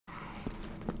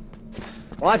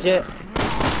Watch it.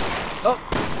 Oh!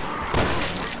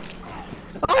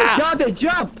 Oh, jump!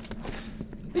 Jump!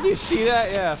 Did you see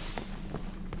that? Yeah.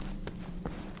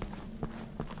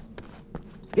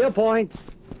 Skill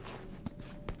points.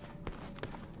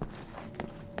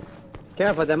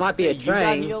 Careful, there might be a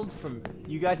train.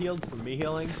 You got healed from me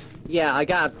healing? Yeah, I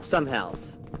got some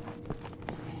health.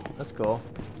 That's cool.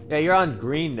 Yeah, you're on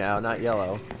green now, not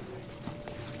yellow.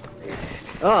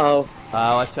 Uh-oh.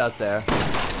 Watch out there.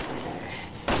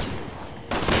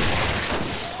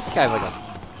 Guy have like a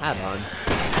hat on.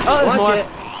 Oh, there's Watch more. it.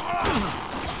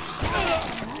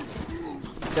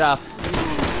 Get off.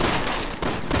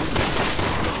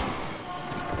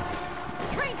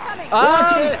 Train's coming.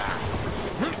 Watch it.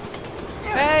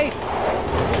 Hey!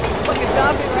 Fucking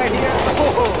zombie right here!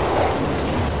 Oh.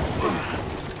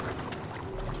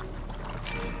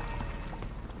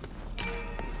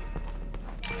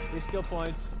 3 skill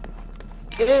points.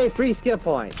 Yay, free skill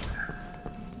point.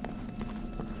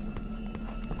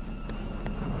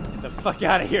 Get the fuck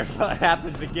out of here before it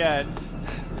happens again.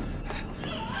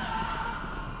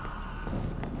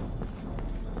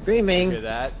 Screaming. Hear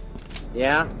that?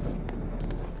 Yeah.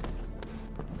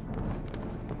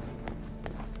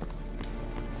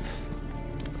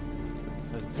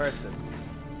 There's a person.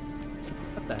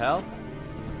 What the hell?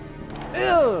 Ew!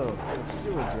 A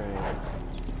sewer drain.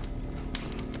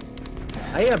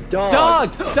 I have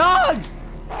dogs. Dogs! Dogs!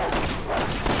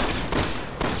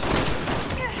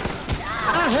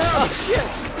 Ah, help! Oh shit!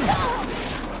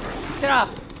 Get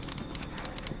off!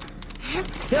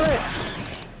 Kill it!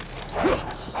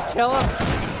 Kill him!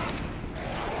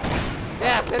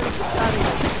 Yeah, finish the shot.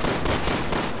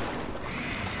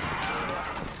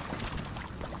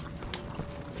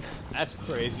 That's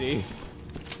crazy.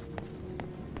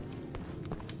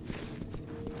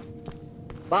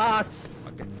 Box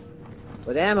Okay.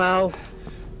 with ammo.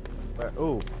 Where?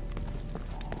 Ooh.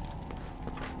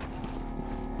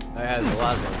 That has a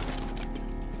lot of them.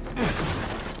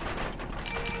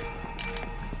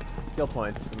 Skill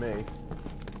points for me.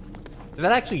 Does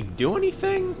that actually do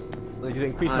anything? Like, does it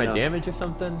increase I my don't know. damage or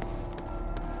something?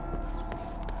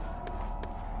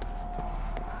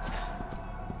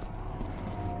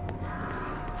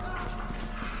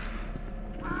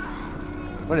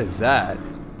 What is that?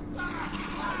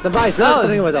 Somebody's doing Oh,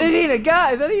 something with is them. he a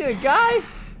guy? Is that even a guy?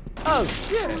 Oh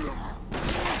shit!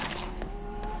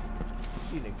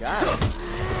 He's a guy.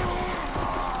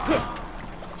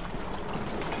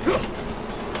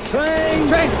 Train!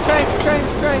 Train! Train! Train!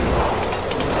 Train!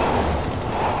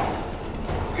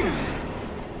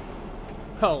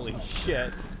 Holy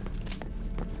shit!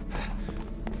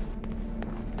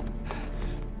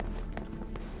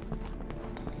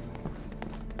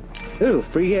 Ooh,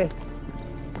 free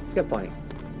skill point.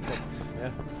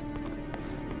 Yeah.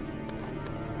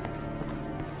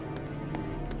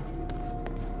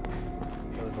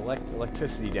 There's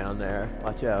electricity down there.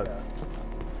 Watch out.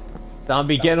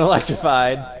 Zombie getting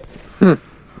electrified. Oh,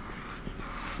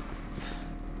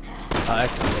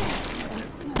 that's cool.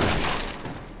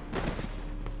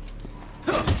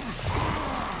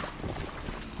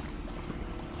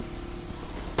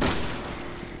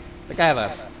 Think I have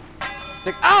a...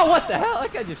 Oh, what the hell?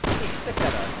 That guy just took a stick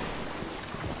at us.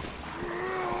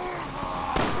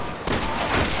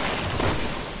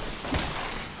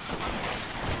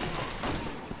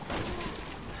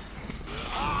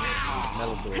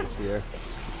 Metal doors here.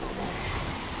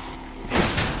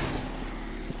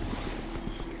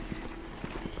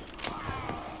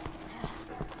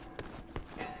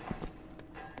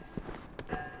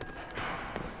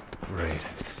 Great.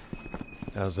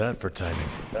 How's that for timing?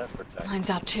 Line's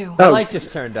out too. The light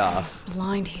just turned off. It's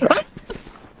blind here.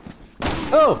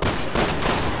 Oh!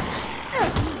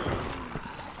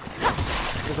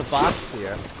 There's a box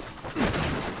here.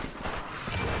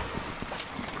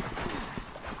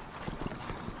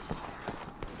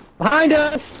 Behind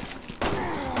us!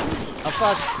 Oh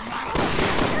fuck!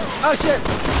 Oh shit!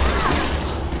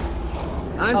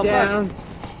 I'm Oh, down.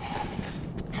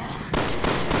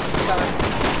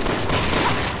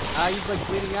 You like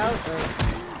bleeding out? Or...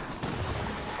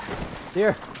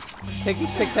 Here, take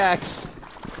these Tic Tacs.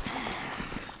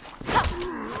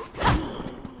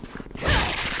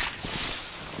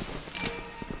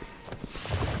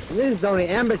 This is only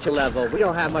amateur level. We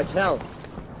don't have much health.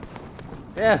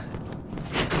 Yeah.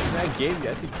 I gave you,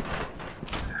 I think.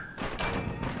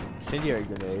 Incendiary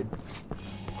grenade.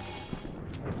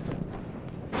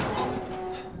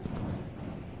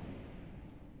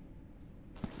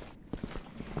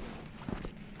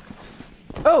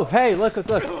 Oh, hey, look, look,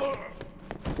 look.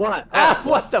 What? Ah,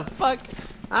 what the fuck?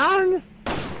 I'm...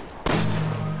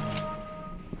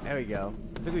 There we go.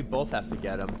 I think we both have to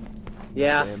get him.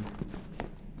 Yeah. Game.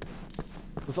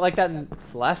 Was it like that in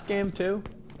the last game too?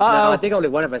 No, Uh-oh. I think only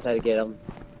one of us had to get him.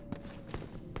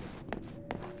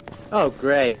 Oh,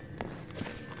 great.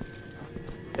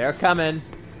 They're coming.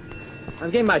 I'm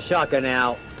getting my shotgun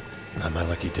out. Not my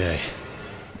lucky day.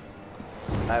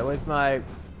 Alright, where's my...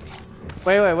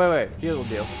 Wait. Heal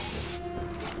deal.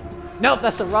 Nope,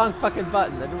 that's the wrong fucking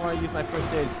button. I didn't want to use my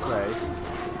first aid spray.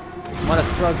 I want to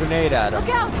throw a grenade at him. Look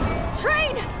out!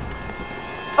 Train!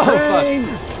 Oh, Train!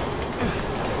 fuck.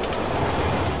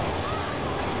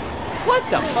 What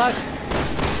the fuck?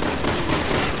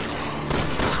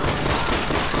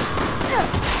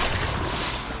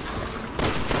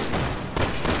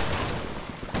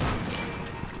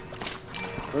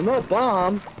 Remote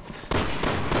bomb?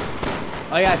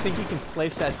 Oh yeah, I think you can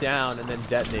place that down and then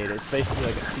detonate it. It's basically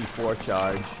like a C4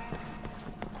 charge.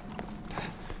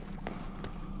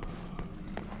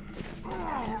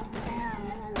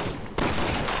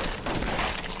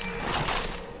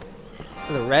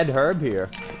 There's a red herb here.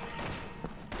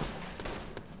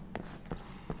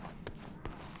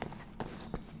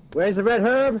 Where's the red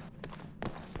herb?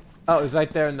 Oh, it was right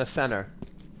there in the center.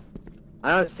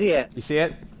 I don't see it. You see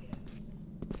it?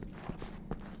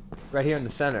 Right here in the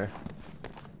center.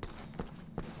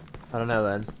 I don't know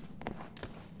then.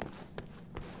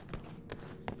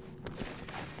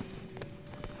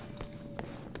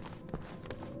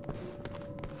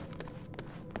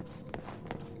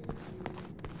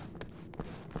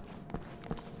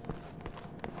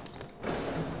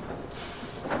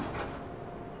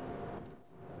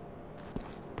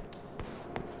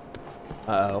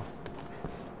 Uh-oh.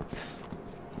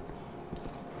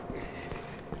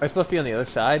 Are you supposed to be on the other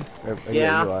side? Or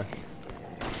Yeah. You are.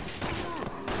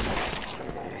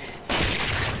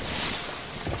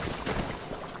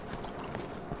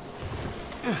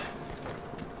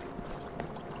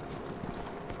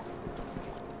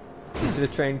 To the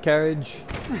train carriage.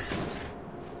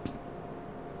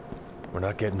 We're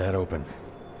not getting that open.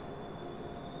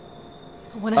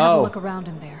 I want to have Oh. a look around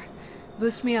in there.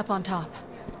 Boost me up on top.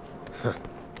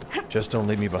 Just don't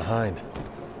leave me behind.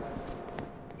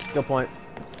 Good point.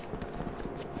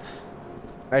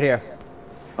 Right here.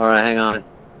 Alright, hang on.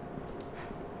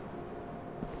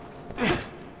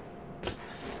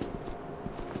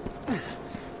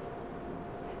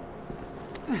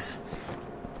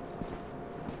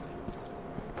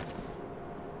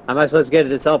 How am I supposed to get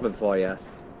this open for you?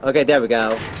 Okay, there we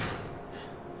go.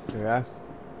 Yeah.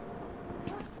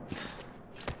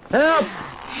 Help!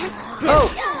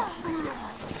 Oh!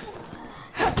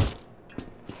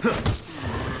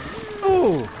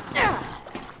 Ooh!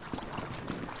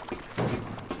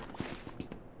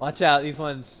 Watch out, these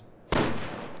ones.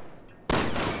 Yeah,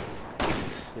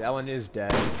 that one is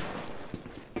dead.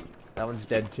 That one's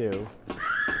dead too.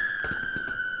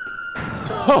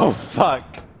 Oh fuck!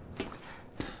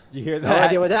 You hear No that?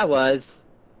 idea what that was.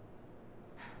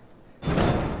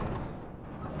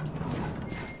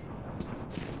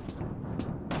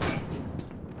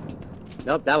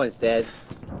 Nope, that one's dead.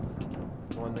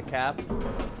 On the cap.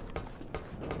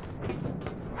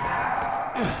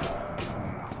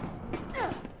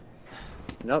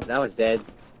 Nope, that one's dead.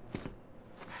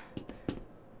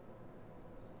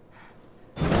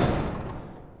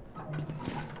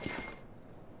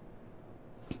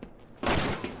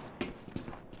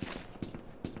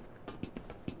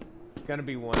 Gonna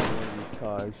be one of these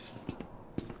cars.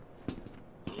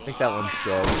 I think that one's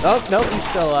dead. Oh, nope, he's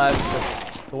still alive.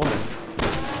 The woman.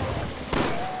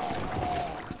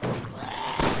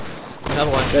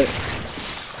 Another one. Good.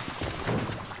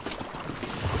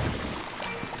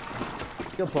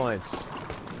 Skill points.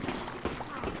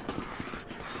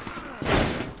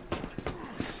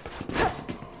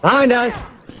 Behind us!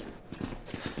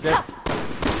 Good.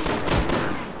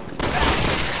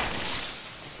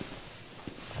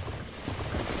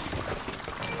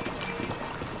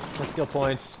 More skill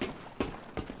points.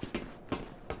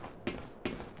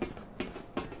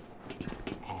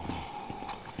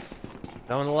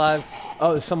 No one alive?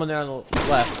 Oh, there's someone there on the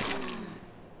left.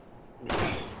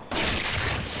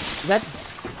 Is that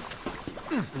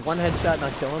one headshot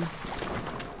not kill him?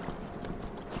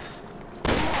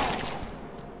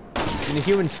 And the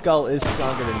human skull is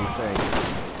stronger than you think.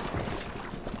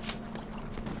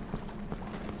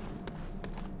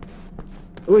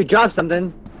 Ooh, we dropped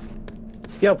something.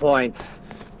 Skill points.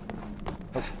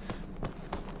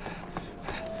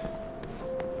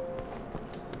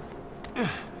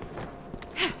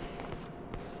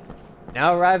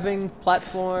 Now arriving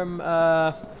platform,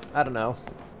 I don't know.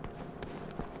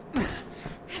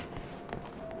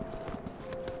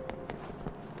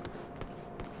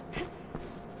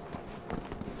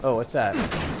 Oh, what's that?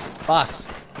 Box.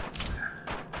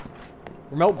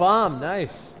 Remote bomb,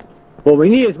 nice. What we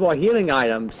need is more healing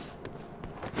items.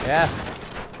 Yeah.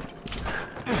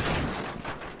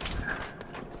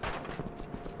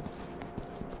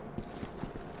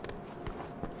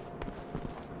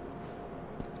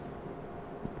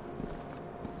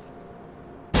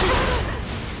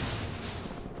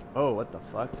 Oh, what the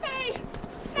fuck? Hey!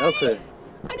 Okay.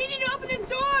 I need you to open this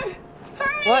door!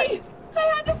 Hurry! What? I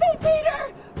have to say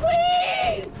Peter!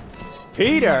 Please!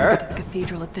 Peter? The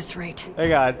cathedral at this rate.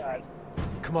 Hang on.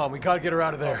 Come on, we gotta get her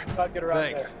out of there.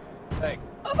 Thanks.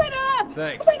 Open up!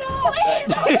 Thanks. Open up!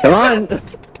 Please! Come on.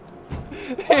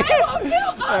 Why won't you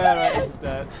open Alright, it? that's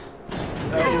that.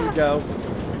 There we go.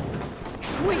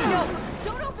 Wait, no!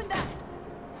 Don't open that!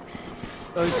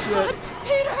 Oh shit.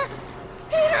 Peter!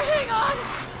 Peter, hang on!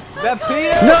 Is that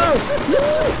Peter? No!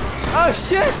 Oh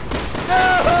shit! No!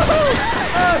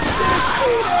 Oh shit,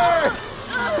 Peter!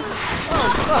 Oh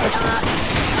fuck!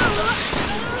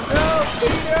 No,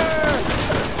 Peter!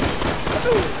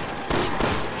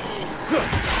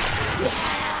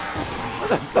 What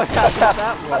the fuck happened to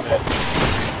that woman?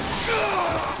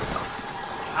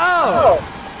 Oh!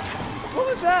 What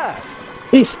was that?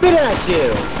 He spit at you.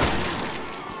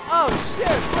 Oh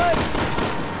shit, what?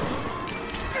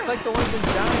 It's like the ones in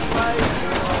Dynamite,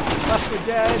 or Left 4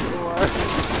 Dead, or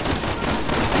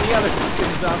any other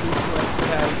fucking zombies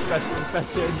that has special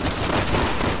infected.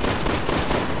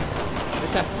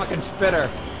 It's that fucking spitter.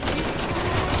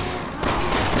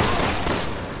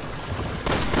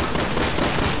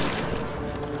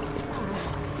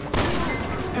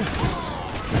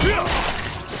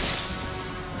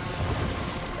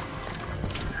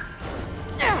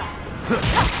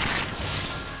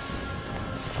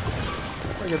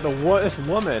 Look at this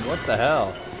woman. What the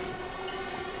hell?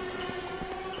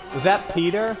 Was that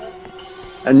Peter?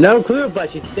 No clue, but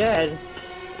she's dead.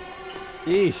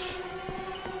 Yeesh.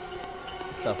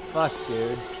 What the fuck,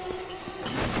 dude?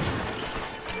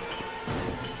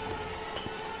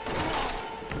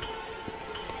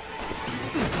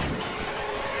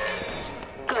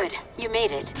 Good. You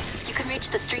made it. You can reach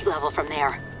the street level from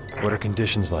there. What are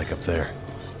conditions like up there?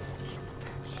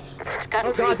 It's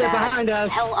gotten Oh pretty God, they're bad. behind us.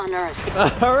 Hell on earth.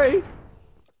 Hurry!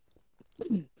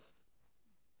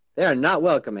 They are not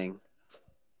welcoming.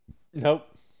 Nope.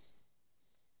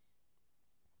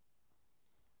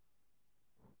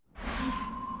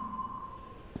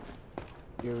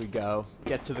 Here we go.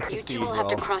 Get to the You two cathedral. will have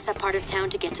to cross that part of town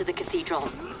to get to the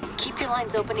cathedral. Keep your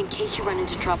lines open in case you run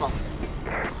into trouble.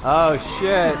 Oh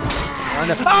shit!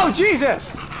 Oh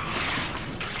Jesus!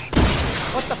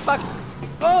 What the fuck?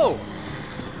 Oh!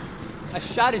 I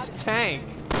shot his tank.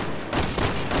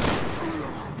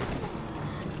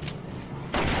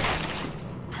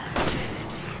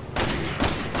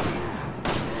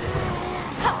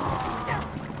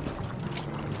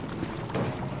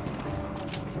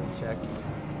 Check.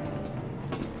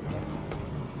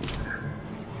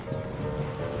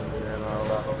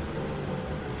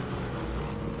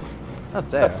 Up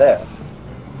there. Up there.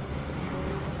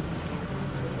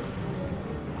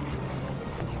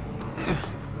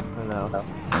 I know.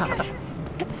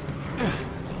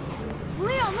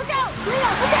 Leon, look out!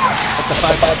 Leon, look out! What the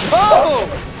fuck? Oh!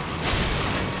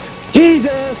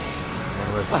 Jesus!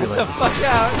 What the fuck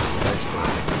out?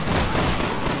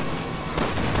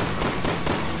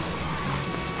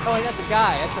 Oh, wait, that's a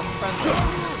guy. That's a friendly.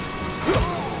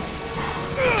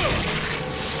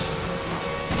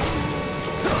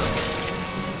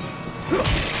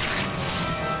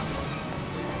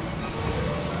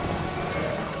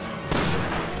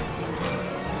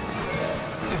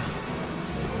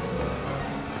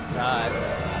 God.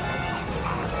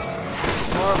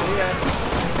 More over here.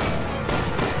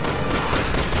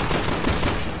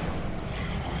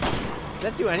 Does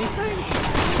that do anything?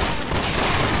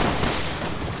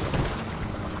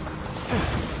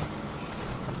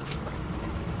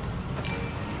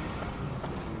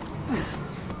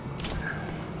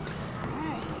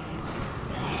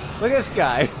 Look at this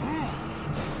guy.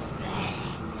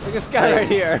 Look at this guy right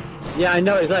here. Yeah, I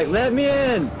know. He's like, let me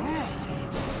in.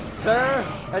 Sir,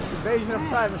 that's invasion of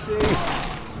privacy.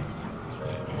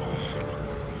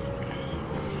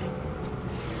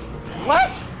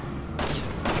 What?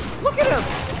 Look at him.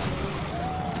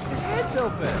 His head's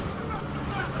open.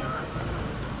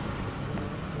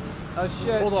 Oh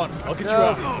shit. Hold on, I'll get No. you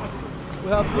out.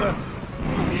 We'll help you.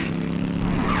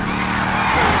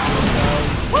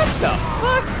 What the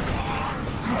fuck?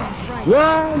 He's right.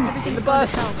 Run! Everything's the going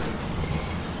bus. to help.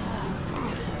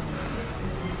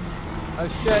 Oh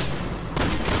shit.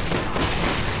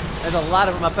 There's a lot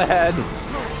of them up ahead. You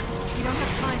don't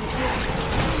have time to do it.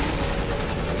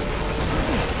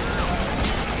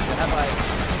 Have I?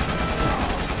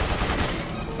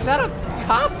 Is that a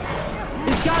cop?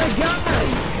 He's got a gun!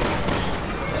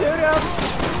 Shoot him!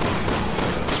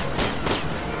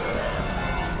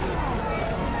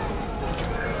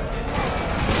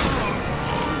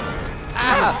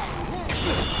 Ah!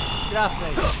 Get off me!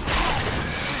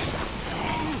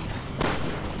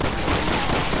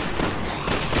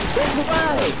 This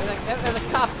way! There's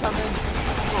a cop coming.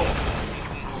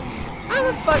 How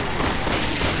the fuck?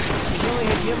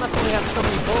 You must only have so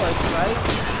many bullets, right?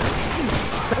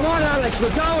 Come on, Alex,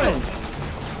 we're going!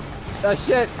 Oh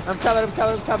shit! I'm coming!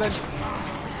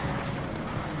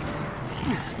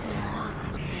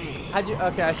 How'd you?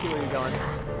 Okay, I see where you're going.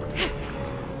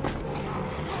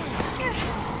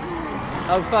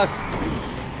 Oh fuck!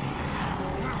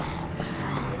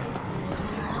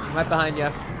 I'm right behind you.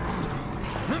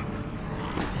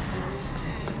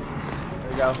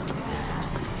 There we go.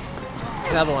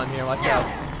 Another one here. Watch out.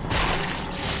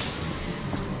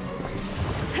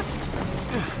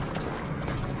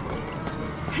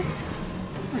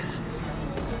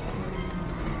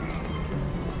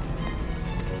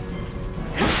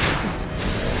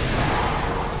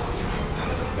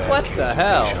 What the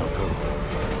hell?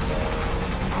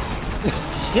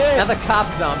 Shit! Another cop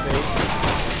zombie.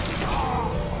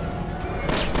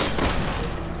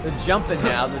 They're jumping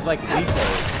now. There's like leapers,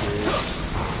 dude.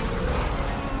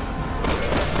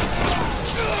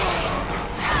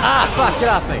 Ah, fuck! Get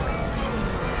off me!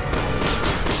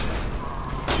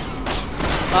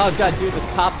 Oh god, dude, the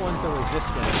top ones are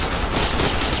resistant.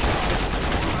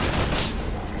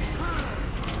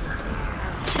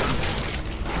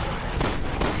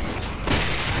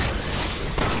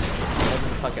 Right in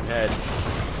the fucking head.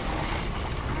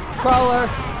 Crawler!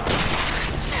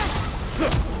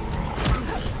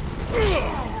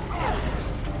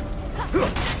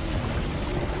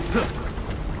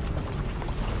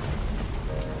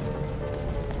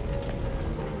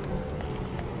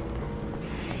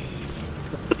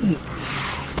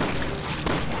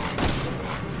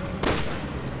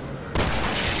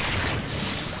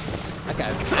 That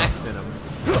guy's maxing him.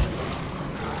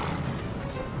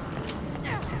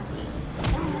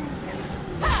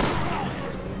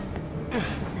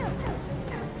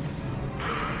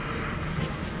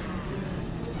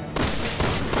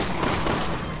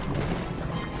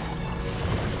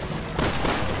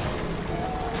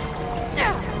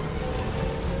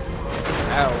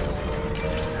 Else.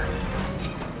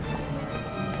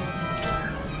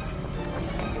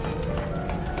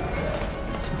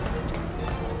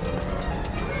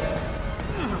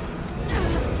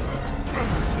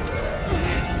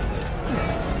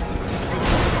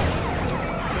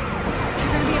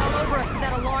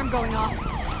 Going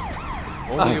off.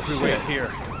 Only if we wait here.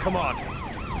 Come on.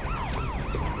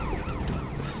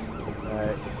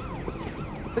 Alright.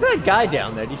 Look at that guy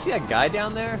down there. Do you see that guy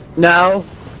down there? No.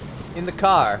 In the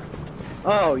car.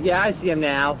 Oh, yeah, I see him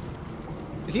now.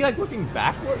 Is he like looking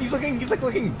backward? He's like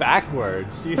looking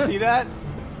backwards. Do you see that?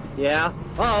 Yeah.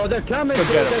 Oh, they're coming, dude,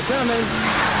 Forget 'em. they're coming.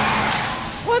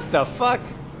 What the fuck?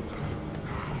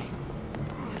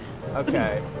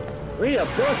 Okay. We need to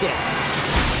book it.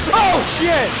 Oh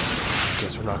shit!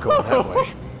 Guess we're not going that way.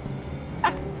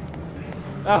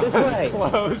 That This was way.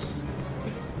 close.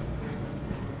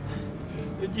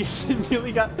 Did you see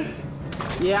nearly got?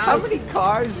 Yeah. How many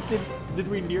cars did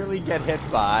we nearly get hit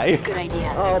by? Good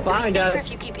idea. Oh, It'll be behind safer us.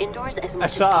 if you keep indoors as I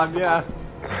much saw as him. possible.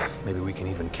 Yeah. Maybe we can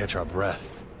even catch our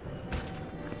breath.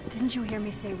 Didn't you hear me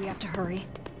say we have to hurry?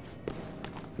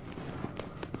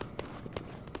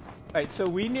 Alright, so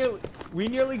we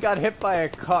nearly got hit by a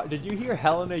car. Did you hear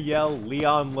Helena yell,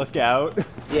 "Leon, look out"?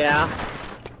 Yeah.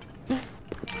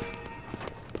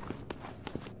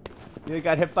 You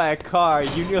got hit by a car.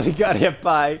 You nearly got hit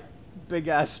by big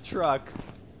ass truck.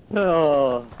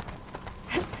 Oh.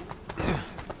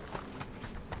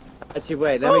 Actually,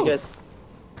 wait, let me just...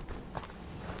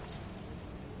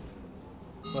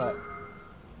 What?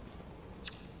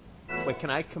 Wait, can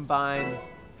I combine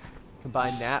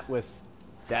that with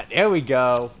that? There we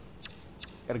go.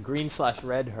 Got a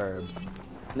green/red herb.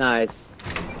 Nice.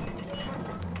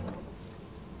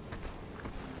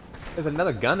 There's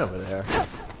another gun over there.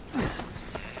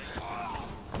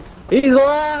 He's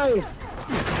alive!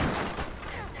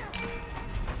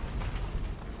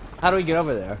 How do we get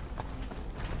over there?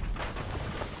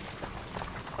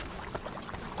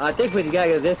 I think we gotta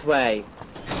go this way.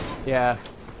 Yeah.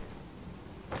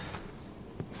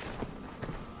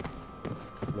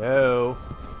 No.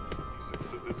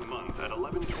 6th of this month at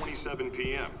 11:27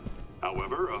 p.m.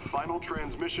 However, a final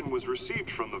transmission was received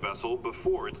from the vessel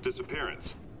before its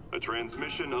disappearance. A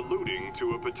transmission alluding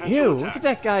to a potential Ew, attack look at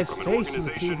that guy's from an face in the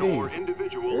organization TV. or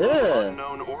individual Ugh. of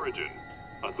unknown origin.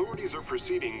 Authorities are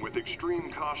proceeding with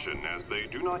extreme caution as they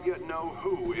do not yet know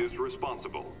who is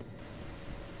responsible.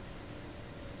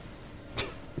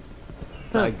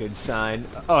 It's not a good sign.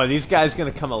 Oh, are these guys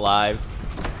gonna come alive?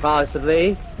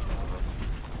 Possibly.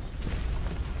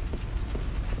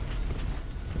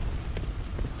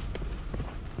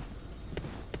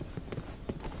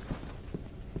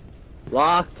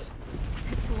 Locked.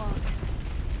 It's locked.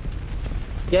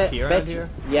 Get Key around bet here?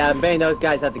 Yeah, I'm betting those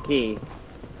guys have the key.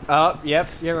 Oh, yep,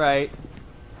 you're right.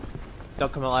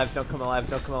 Don't come alive, don't come alive,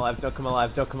 don't come alive, don't come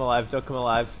alive, don't come alive, don't come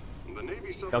alive. The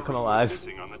Navy Don't come alive.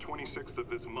 missing on the 26th of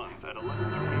this month at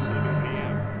 11:27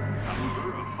 p.m.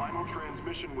 However, a final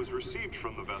transmission was received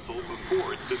from the vessel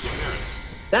before its disappearance.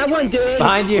 That one did.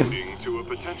 Behind you. Alluding to a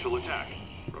potential attack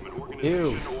from an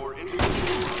organization or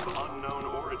individual of unknown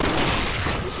origin.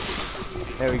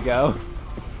 There we go.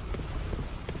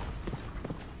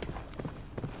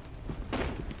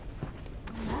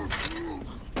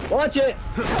 Watch it.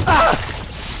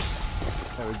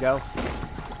 There we go.